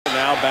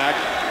now back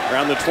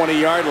around the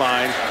 20-yard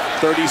line.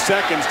 30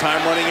 seconds,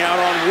 time running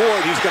out on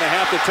Ward. He's going to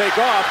have to take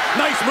off.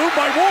 Nice move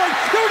by Ward.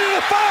 Going to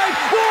the 5.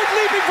 Ward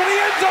leaping for the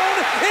end zone.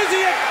 Is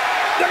he?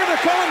 They're going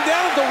to call him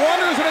down at the 1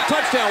 or is it a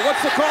touchdown? What's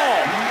the call?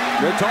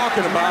 They're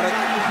talking about it,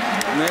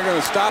 and they're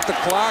going to stop the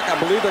clock. I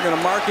believe they're going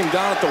to mark him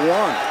down at the 1.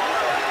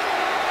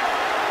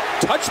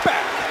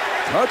 Touchback.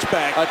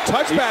 Touchback. A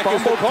touchback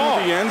is the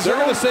call.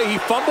 They're going to say he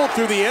fumbled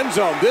through the end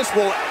zone. This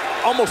will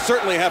almost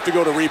certainly have to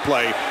go to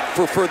replay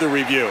for further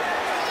review.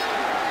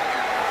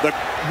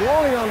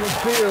 Blowing on the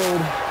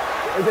field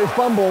is a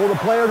fumble. The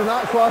player did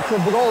not cross the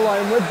goal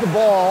line with the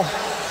ball.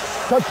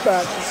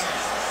 Touchback.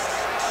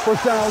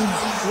 First down,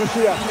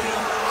 UCF.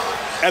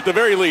 At the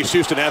very least,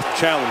 Houston has to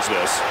challenge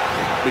this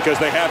because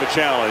they have a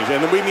challenge.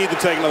 And then we need to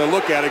take another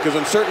look at it because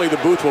then certainly the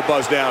booth will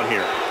buzz down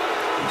here.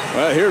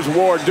 Well, here's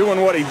Ward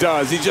doing what he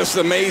does. He's just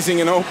amazing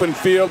in open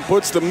field,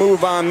 puts the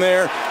move on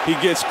there. He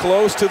gets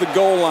close to the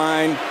goal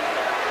line.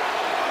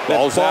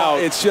 Ball's out.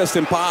 It's just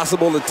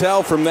impossible to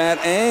tell from that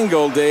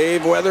angle,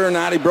 Dave, whether or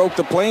not he broke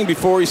the plane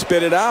before he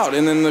spit it out.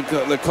 And then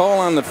the call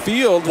on the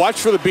field. Watch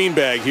for the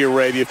beanbag here,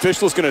 Ray. The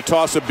official's going to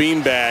toss a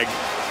beanbag.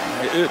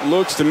 It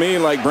looks to me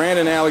like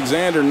Brandon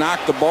Alexander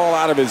knocked the ball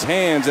out of his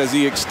hands as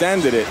he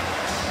extended it.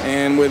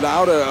 And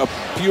without a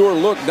pure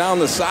look down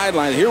the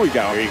sideline, here we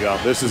go. Here you go.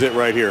 This is it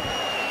right here.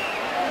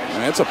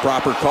 And that's a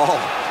proper call.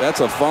 That's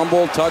a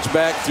fumble,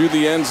 touchback through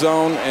the end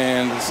zone,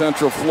 and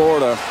Central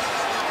Florida.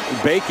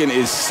 Bacon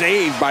is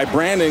saved by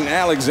Brandon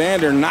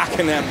Alexander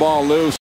knocking that ball loose.